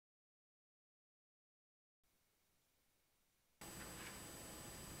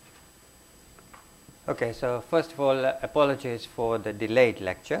Okay, so first of all, apologies for the delayed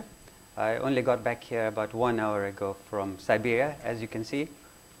lecture. I only got back here about 1 hour ago from Siberia. As you can see,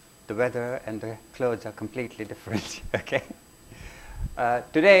 the weather and the clothes are completely different. Okay.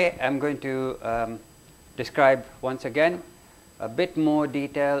 Today I'm going to describe once again a bit more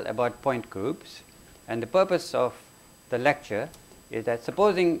detail about point groups, and the purpose of the lecture is that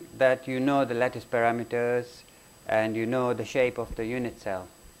supposing that you know the lattice parameters and you know the shape of the unit cell,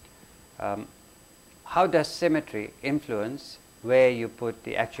 how does symmetry influence where you put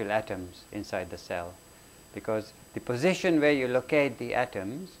the actual atoms inside the cell? Because the position where you locate the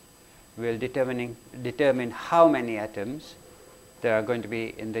atoms will determine how many atoms there are going to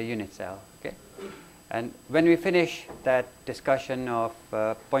be in the unit cell. Okay? And when we finish that discussion of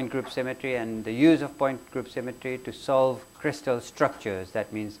point group symmetry and the use of point group symmetry to solve crystal structures,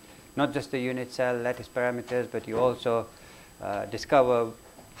 that means not just the unit cell lattice parameters, but you also discover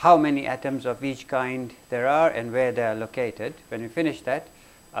how many atoms of each kind there are and where they are located. When we finish that,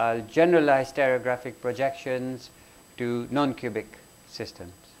 I'll generalize stereographic projections to non-cubic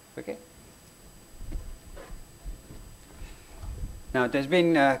systems. Okay? Now, there's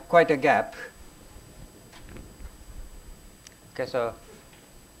been quite a gap. Okay, so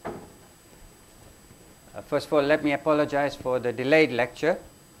first of all, let me apologize for the delayed lecture.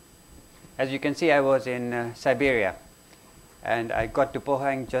 As you can see, I was in Siberia, and I got to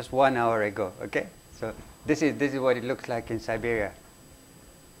Pohang just 1 hour ago. Okay, so this is what it looks like in Siberia.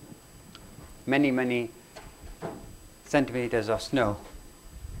 Many centimeters of snow.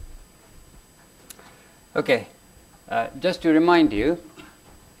 Okay, just to remind you,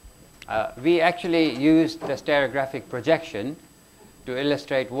 we actually used the stereographic projection to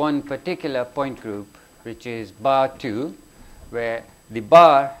illustrate one particular point group, which is bar 2, where the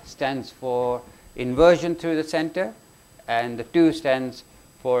bar stands for inversion through the center, and the 2 stands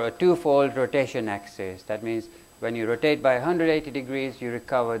for a two-fold rotation axis. That means when you rotate by 180 degrees, you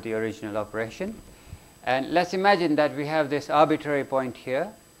recover the original operation. And let's imagine that we have this arbitrary point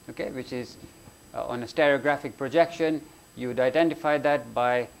here, okay, which is on a stereographic projection. You would identify that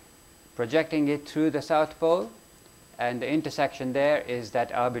by projecting it through the south pole, and the intersection there is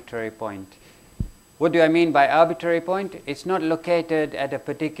that arbitrary point. What do I mean by arbitrary point? It's not located at a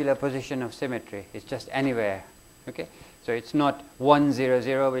particular position of symmetry. It's just anywhere. Okay? So it's not 1, 0,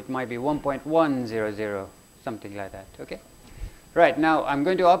 0. It might be 1.100, something like that. Okay? Right. Now I'm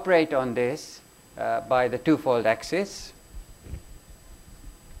going to operate on this by the two-fold axis.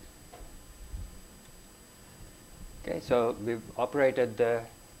 Okay, so we've operated the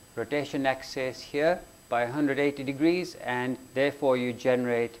rotation axis here by 180 degrees, and therefore you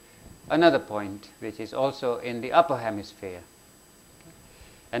generate another point which is also in the upper hemisphere. Okay.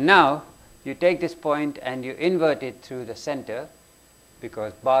 And now you take this point and you invert it through the center,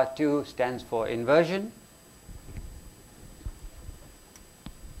 because bar 2 stands for inversion,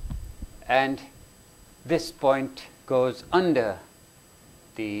 and this point goes under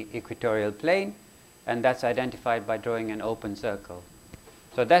the equatorial plane, and that's identified by drawing an open circle.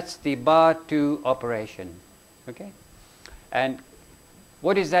 So that's the bar 2 operation. Okay? And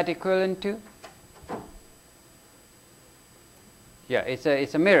what is that equivalent to? Yeah, it's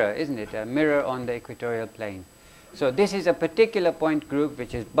a mirror, isn't it? A mirror on the equatorial plane. So this is a particular point group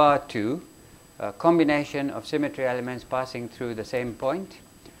which is bar 2, a combination of symmetry elements passing through the same point,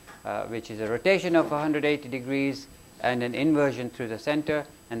 which is a rotation of 180 degrees and an inversion through the center,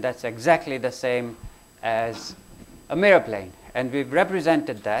 and that's exactly the same as a mirror plane. And we've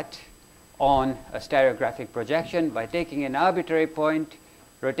represented that on a stereographic projection by taking an arbitrary point,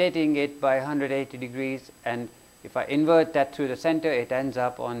 rotating it by 180 degrees, and if I invert that through the center, it ends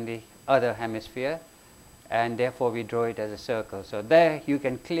up on the other hemisphere, and therefore we draw it as a circle. So there you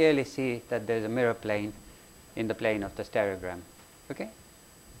can clearly see that there's a mirror plane in the plane of the stereogram. Okay?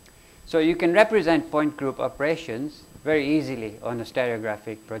 So you can represent point group operations very easily on a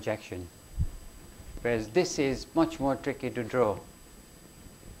stereographic projection, whereas this is much more tricky to draw.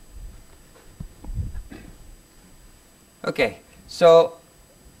 Okay, so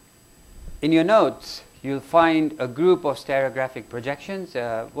in your notes, you'll find a group of stereographic projections.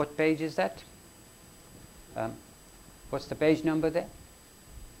 What page is that? What's the page number there?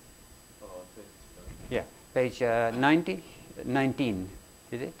 Yeah, page 19,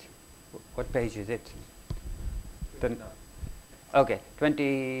 is it? What page is it? Okay,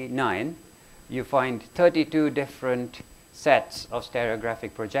 29. You find 32 different sets of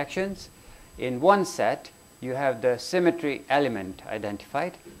stereographic projections. In one set, you have the symmetry element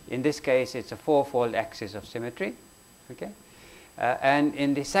identified. In this case, it's a four-fold axis of symmetry. Okay? And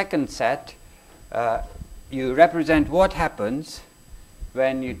in the second set, you represent what happens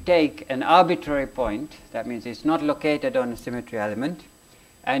when you take an arbitrary point, that means it's not located on a symmetry element,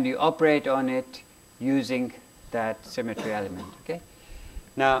 and you operate on it using that symmetry element. Okay?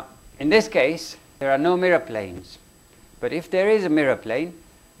 Now, in this case, there are no mirror planes. But if there is a mirror plane,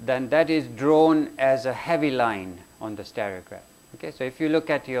 then that is drawn as a heavy line on the stereograph. Okay? So if you look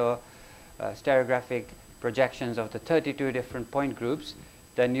at your stereographic projections of the 32 different point groups,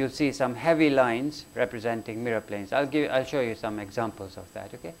 then you'll see some heavy lines representing mirror planes. I'll show you some examples of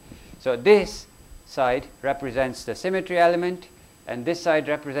that. Okay? So this side represents the symmetry element, and this side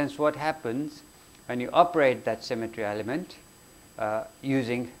represents what happens when you operate that symmetry element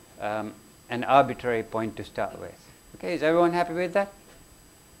using an arbitrary point to start with. Okay, is everyone happy with that?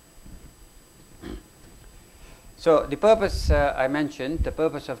 So the purpose I mentioned, the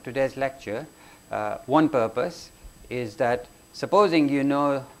purpose of today's lecture, one purpose is that supposing you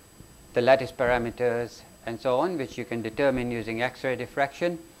know the lattice parameters and so on, which you can determine using X-ray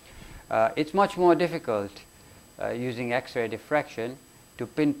diffraction, it's much more difficult using X-ray diffraction to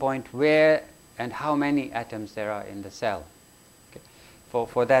pinpoint where and how many atoms there are in the cell. Okay.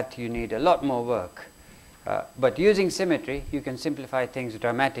 For that you need a lot more work. But using symmetry, you can simplify things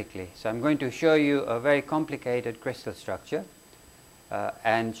dramatically. So I'm going to show you a very complicated crystal structure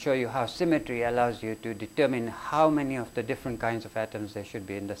and show you how symmetry allows you to determine how many of the different kinds of atoms there should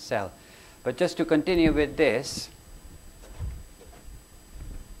be in the cell. But just to continue with this,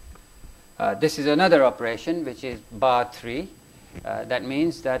 this is another operation, which is bar 3. That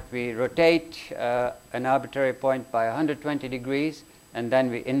means that we rotate an arbitrary point by 120 degrees, and then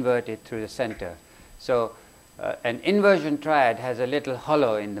we invert it through the center. So an inversion triad has a little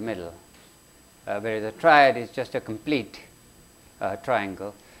hollow in the middle, whereas a triad is just a complete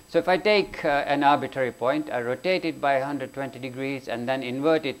triangle. So if I take an arbitrary point, I rotate it by 120 degrees and then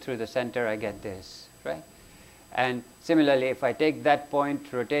invert it through the center, I get this, right? And similarly, if I take that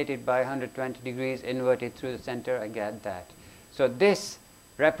point, rotate it by 120 degrees, invert it through the center, I get that. So this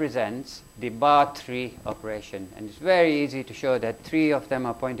represents the bar 3 operation, and it's very easy to show that 3 of them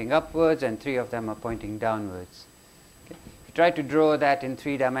are pointing upwards and 3 of them are pointing downwards. Okay. If you try to draw that in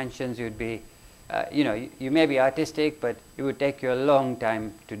 3 dimensions, you'd be, you may be artistic, but it would take you a long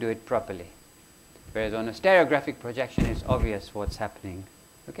time to do it properly. Whereas on a stereographic projection, it's obvious what's happening.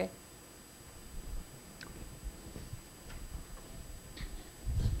 Okay.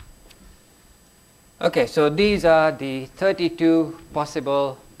 Okay, so these are the 32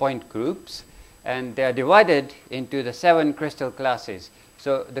 possible point groups, and they are divided into the 7 crystal classes.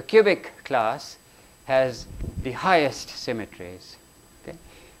 So the cubic class has the highest symmetries. Okay?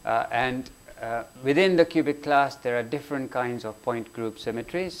 Within the cubic class, there are different kinds of point group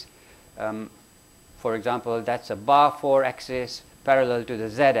symmetries. For example, that's a bar 4 axis parallel to the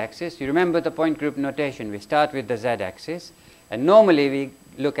z-axis. You remember the point group notation. We start with the z-axis, and normally we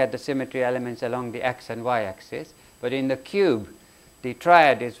look at the symmetry elements along the x and y axis, but in the cube, the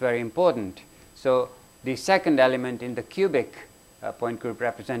triad is very important. So the second element in the cubic point group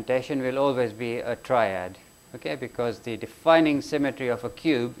representation will always be a triad, okay? Because the defining symmetry of a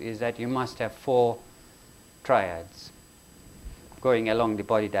cube is that you must have 4 triads going along the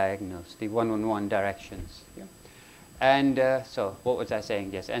body diagonals, the 1-on-1 directions. Yeah? And so what was I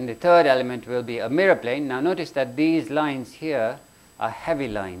saying? Yes, and the third element will be a mirror plane. Now notice that these lines here are heavy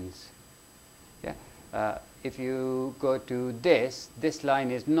lines. Yeah? If you go to this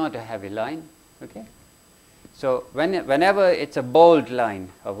line is not a heavy line. Okay? So whenever it's a bold line,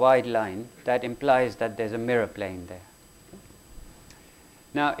 a wide line, that implies that there's a mirror plane there. Okay?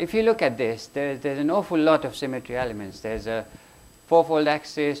 Now, if you look at this, there's an awful lot of symmetry elements. There's a 4-fold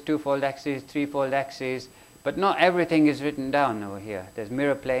axis, 2-fold axis, 3-fold axis, but not everything is written down over here. There's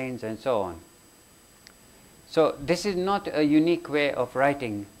mirror planes and so on. So this is not a unique way of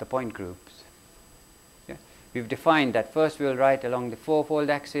writing the point groups. Yeah? We've defined that first we'll write along the 4-fold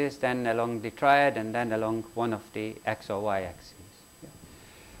axis, then along the triad, and then along one of the x or y axes. Yeah?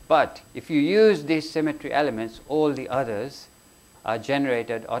 But if you use these symmetry elements, all the others are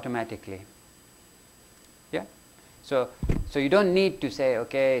generated automatically. Yeah? So you don't need to say,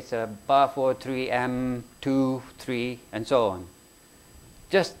 okay, it's a bar 4, 3, M, 2, 3, and so on.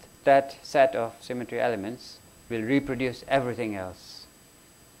 Just that set of symmetry elements will reproduce everything else.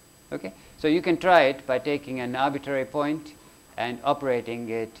 Okay? So you can try it by taking an arbitrary point and operating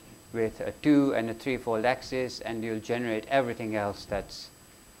it with a 2 and a 3-fold axis, and you'll generate everything else that's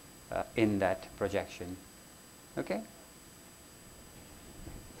in that projection. Okay?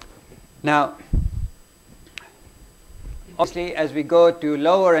 Now, obviously, as we go to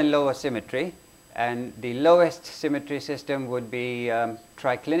lower and lower symmetry, and the lowest symmetry system would be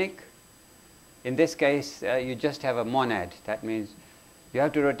triclinic. In this case, you just have a monad. That means you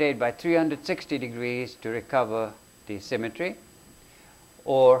have to rotate by 360 degrees to recover the symmetry,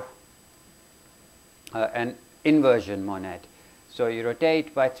 or an inversion monad. So you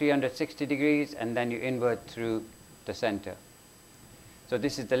rotate by 360 degrees and then you invert through the center. So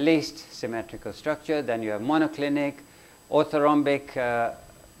this is the least symmetrical structure. Then you have monoclinic, orthorhombic.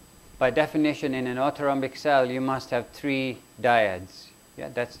 By definition, in an orthorhombic cell, you must have 3 dyads. Yeah,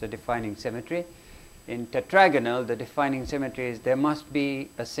 that's the defining symmetry. In tetragonal, the defining symmetry is there must be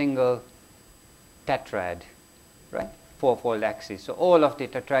a single tetrad, right? 4-fold axis. So all of the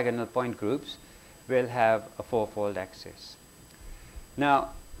tetragonal point groups will have a 4-fold axis. Now,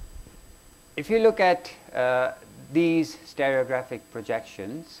 if you look at these stereographic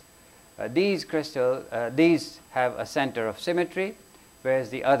projections, these have a center of symmetry, whereas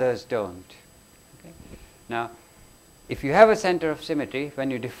the others don't. Okay? Now, if you have a center of symmetry, when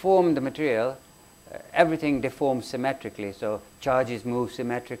you deform the material, everything deforms symmetrically. So charges move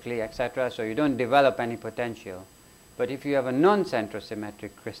symmetrically, etc. So you don't develop any potential. But if you have a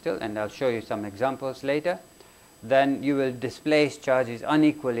non-centrosymmetric crystal, and I'll show you some examples later, then you will displace charges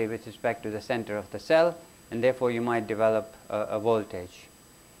unequally with respect to the center of the cell, and therefore you might develop a voltage.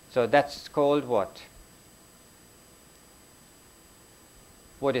 So that's called what?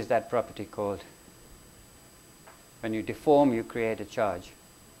 What is that property called? When you deform, you create a charge.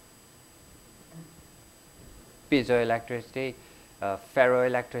 Piezoelectricity,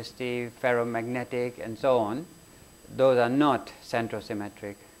 ferroelectricity, ferromagnetic, and so on. Those are not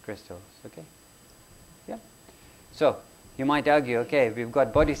centrosymmetric crystals. Okay? Yeah. So you might argue, okay, we've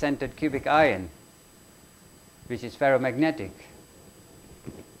got body-centered cubic iron, which is ferromagnetic.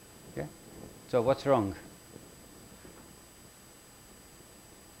 Yeah. So what's wrong?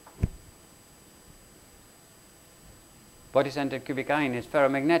 Body-centered cubic iron is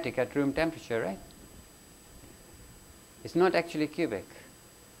ferromagnetic at room temperature, right? It's not actually cubic.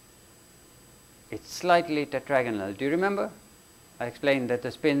 It's slightly tetragonal. Do you remember? I explained that the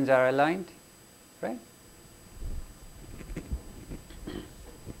spins are aligned, right?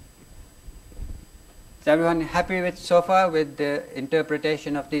 Is everyone happy with so far with the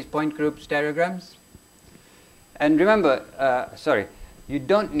interpretation of these point group stereograms? And remember, you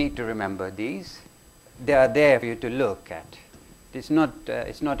don't need to remember these. They are there for you to look at. It's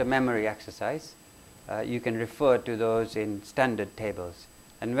not a memory exercise. You can refer to those in standard tables.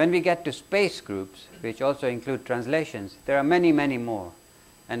 And when we get to space groups, which also include translations, there are many, many more.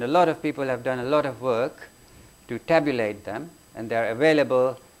 And a lot of people have done a lot of work to tabulate them, and they're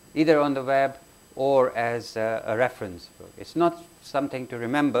available either on the web or as a reference book. It's not something to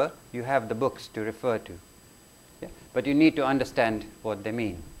remember. You have the books to refer to. Yeah? But you need to understand what they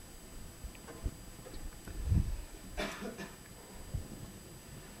mean.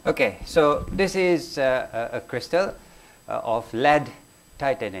 Okay, so this is a crystal of lead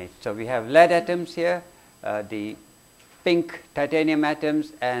titanate. So we have lead atoms here, the pink titanium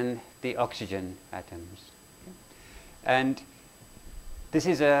atoms, and the oxygen atoms. Okay. And this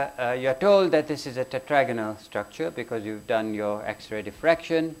is you're told that this is a tetragonal structure because you've done your X-ray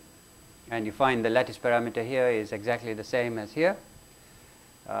diffraction, and you find the lattice parameter here is exactly the same as here.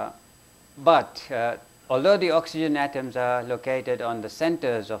 But although the oxygen atoms are located on the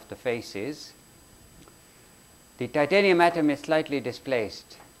centers of the faces, the titanium atom is slightly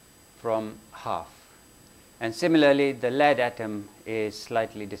displaced from half. And similarly, the lead atom is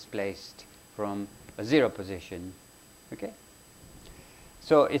slightly displaced from a 0 position. Okay?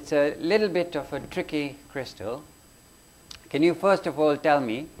 So it's a little bit of a tricky crystal. Can you first of all tell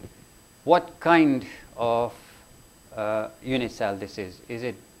me what kind of unit cell this is? Is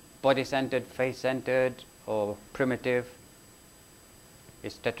it body-centered, face-centered, or primitive?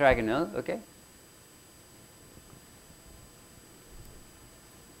 It's tetragonal, okay?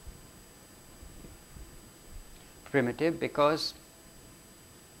 Primitive because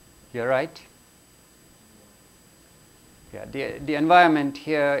you're right. Yeah, the environment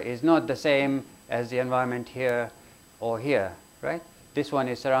here is not the same as the environment here or here, right? This one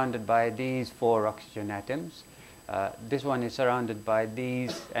is surrounded by these 4 oxygen atoms. This one is surrounded by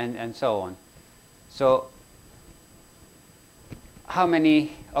these, and so on. So how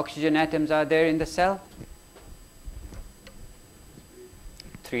many oxygen atoms are there in the cell?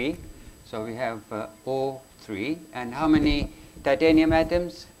 3. So we have O3. And how many titanium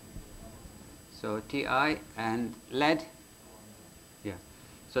atoms? So Ti and lead? Yeah.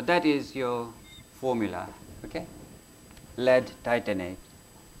 So that is your formula, okay? Lead titanate.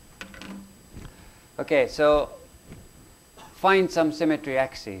 Okay, so find some symmetry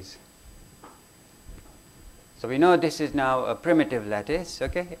axes. So we know this is now a primitive lattice,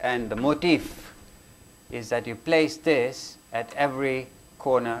 okay? And the motif is that you place this at every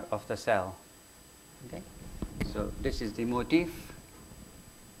corner of the cell. Okay? So this is the motif,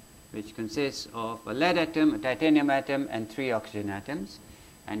 which consists of a lead atom, a titanium atom, and 3 oxygen atoms,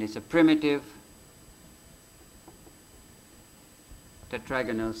 and it's a primitive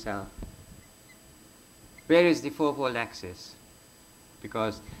tetragonal cell. Where is the fourfold axis?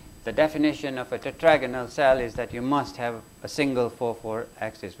 Because the definition of a tetragonal cell is that you must have a single fourfold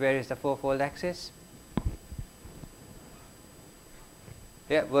axis. Where is the fourfold axis?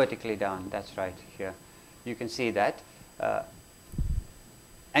 Yeah, vertically down. That's right, here. You can see that.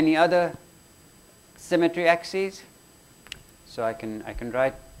 Any other symmetry axes? So I can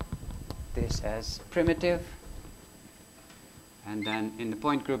write this as primitive. And then in the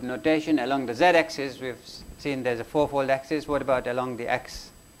point group notation, along the z-axis, we've seen there's a fourfold axis. What about along the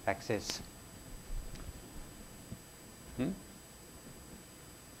x-axis?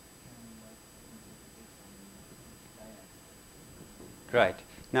 Right.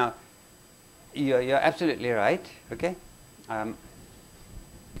 Now, you're absolutely right. Okay.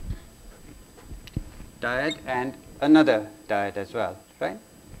 Diode and another diode as well, right?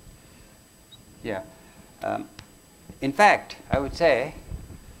 Yeah. In fact, I would say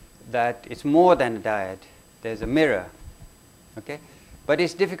that it's more than a diode. There's a mirror, okay? But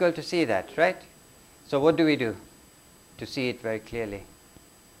it's difficult to see that, right? So what do we do to see it very clearly?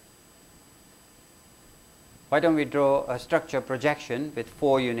 Why don't we draw a structure projection with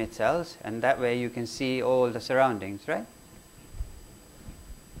 4 unit cells, and that way you can see all the surroundings, right?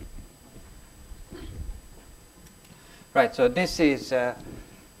 Right, so this is a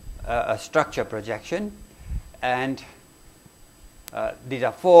structure projection, and these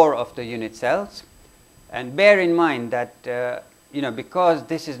are 4 of the unit cells. And bear in mind that because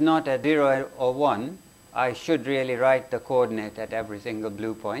this is not a 0 or 1, I should really write the coordinate at every single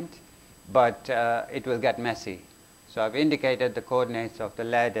blue point, but it will get messy. So I've indicated the coordinates of the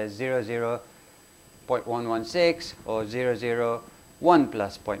lead as 0, 0, 0.116 or 0, 0, 1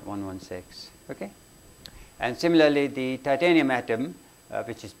 plus 0.116. Okay? And similarly, the titanium atom,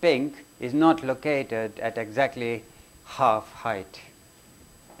 which is pink, is not located at exactly half height.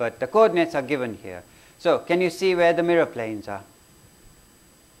 But the coordinates are given here. So can you see where the mirror planes are?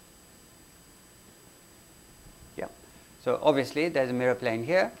 Yeah. So obviously there's a mirror plane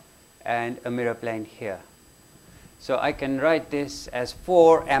here and a mirror plane here. So I can write this as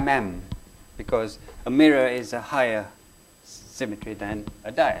 4 mm because a mirror is a higher symmetry than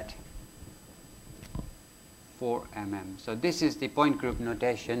a diode. 4 mm. So this is the point group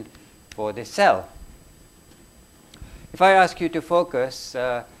notation for this cell. If I ask you to focus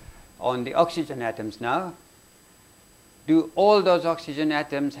on the oxygen atoms now, do all those oxygen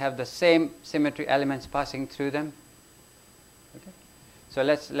atoms have the same symmetry elements passing through them? Okay. So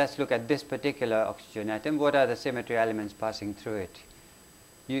let's look at this particular oxygen atom. What are the symmetry elements passing through it?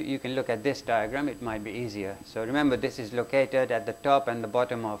 You can look at this diagram, it might be easier. So remember, this is located at the top and the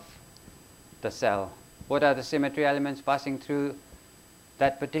bottom of the cell. What are the symmetry elements passing through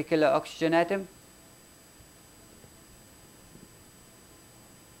that particular oxygen atom?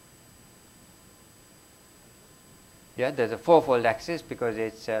 Yeah, there's a fourfold axis because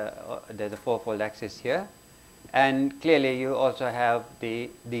it's there's a fourfold axis here, and clearly you also have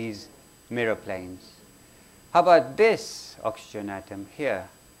these mirror planes. How about this oxygen atom here?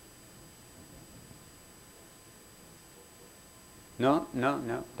 No, no,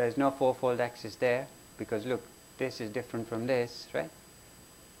 no. There's no fourfold axis there because look, this is different from this, right?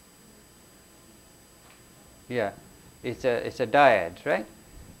 Yeah, it's a diode, right?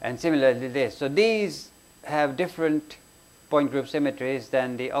 And similarly this. So these have different point group symmetries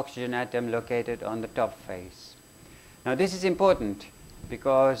than the oxygen atom located on the top face. Now this is important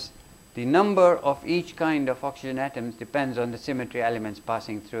because the number of each kind of oxygen atoms depends on the symmetry elements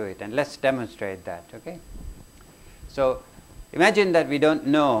passing through it, and let's demonstrate that, okay? So imagine that we don't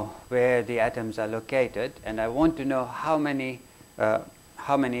know where the atoms are located, and I want to know how many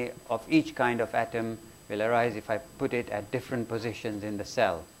of each kind of atom will arise if I put it at different positions in the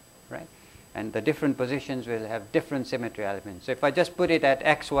cell, right? And the different positions will have different symmetry elements. So if I just put it at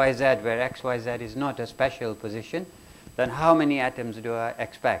x, y, z, where x, y, z is not a special position, then how many atoms do I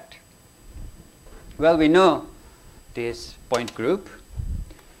expect? Well, we know this point group,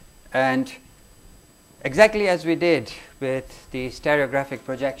 and exactly as we did with the stereographic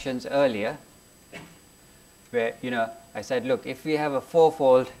projections earlier, where I said, look, if we have a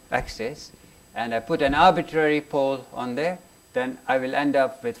fourfold axis and I put an arbitrary pole on there, then I will end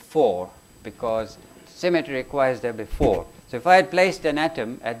up with 4 because symmetry requires there be 4. So if I had placed an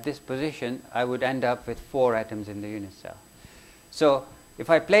atom at this position, I would end up with 4 atoms in the unit cell. So if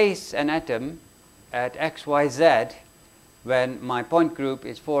I place an atom at x, y, z, when my point group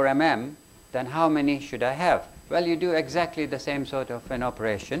is 4 mm, then how many should I have? Well, you do exactly the same sort of an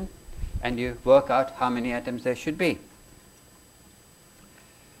operation, and you work out how many atoms there should be.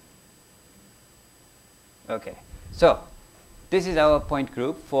 Okay, so this is our point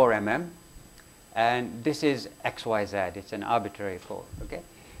group, 4 mm, and this is XYZ. It's an arbitrary 4. Okay,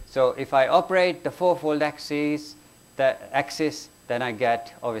 so if I operate the fourfold axis, then I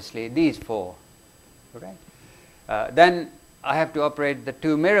get obviously these 4. Okay, then I have to operate the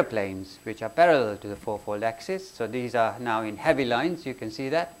 2 mirror planes, which are parallel to the fourfold axis. So these are now in heavy lines. You can see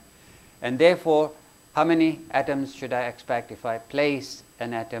that, and therefore, how many atoms should I expect if I place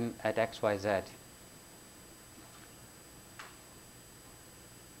an atom at XYZ?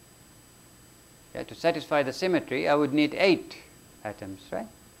 Yeah, to satisfy the symmetry, I would need 8 atoms, right?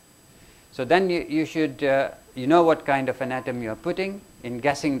 So then you should, you know what kind of an atom you're putting in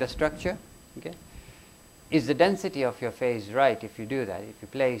guessing the structure. Okay? Is the density of your phase right if you do that? If you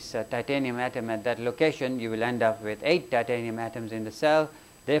place a titanium atom at that location, you will end up with 8 titanium atoms in the cell.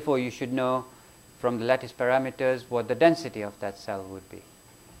 Therefore, you should know from the lattice parameters what the density of that cell would be.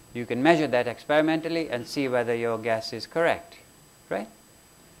 You can measure that experimentally and see whether your guess is correct, right?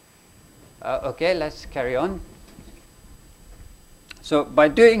 Okay, let's carry on. So by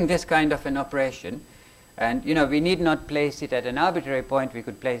doing this kind of an operation, and we need not place it at an arbitrary point. We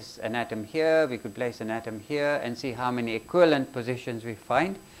could place an atom here, we could place an atom here, and see how many equivalent positions we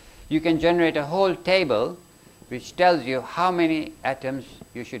find. You can generate a whole table which tells you how many atoms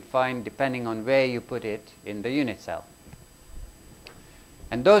you should find depending on where you put it in the unit cell.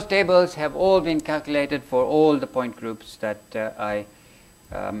 And those tables have all been calculated for all the point groups that I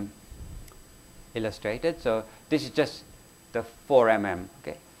illustrated. So this is just the 4 mm,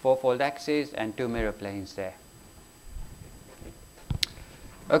 okay, fourfold axis and 2 mirror planes there.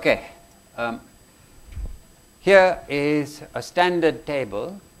 Okay, here is a standard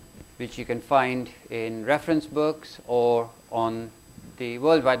table which you can find in reference books or on the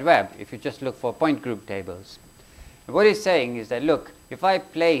World Wide Web if you just look for point group tables. And what it's saying is that, look, if I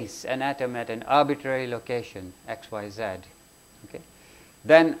place an atom at an arbitrary location, XYZ, okay,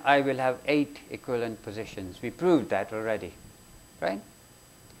 then I will have 8 equivalent positions. We proved that already, right?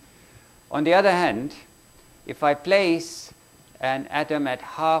 On the other hand, if I place an atom at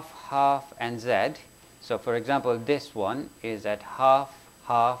half, half, and Z, so for example, this one is at half,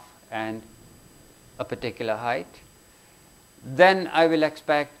 half, and a particular height, then I will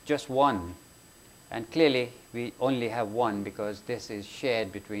expect just 1. And clearly, we only have 1 because this is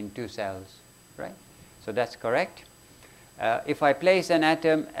shared between 2 cells, right? So that's correct. If I place an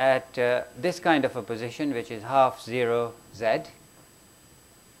atom at this kind of a position, which is half 0 Z,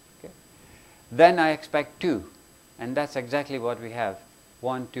 okay, then I expect 2. And that's exactly what we have.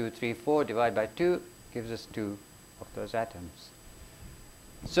 1, 2, 3, 4 divided by 2 gives us 2 of those atoms.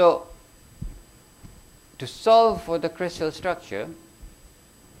 So to solve for the crystal structure,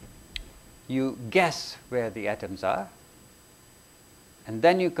 you guess where the atoms are, and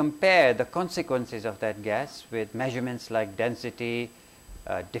then you compare the consequences of that guess with measurements like density,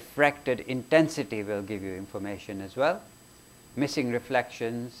 diffracted intensity will give you information as well, missing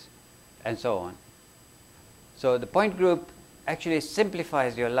reflections, and so on. So the point group actually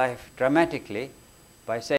simplifies your life dramatically by saying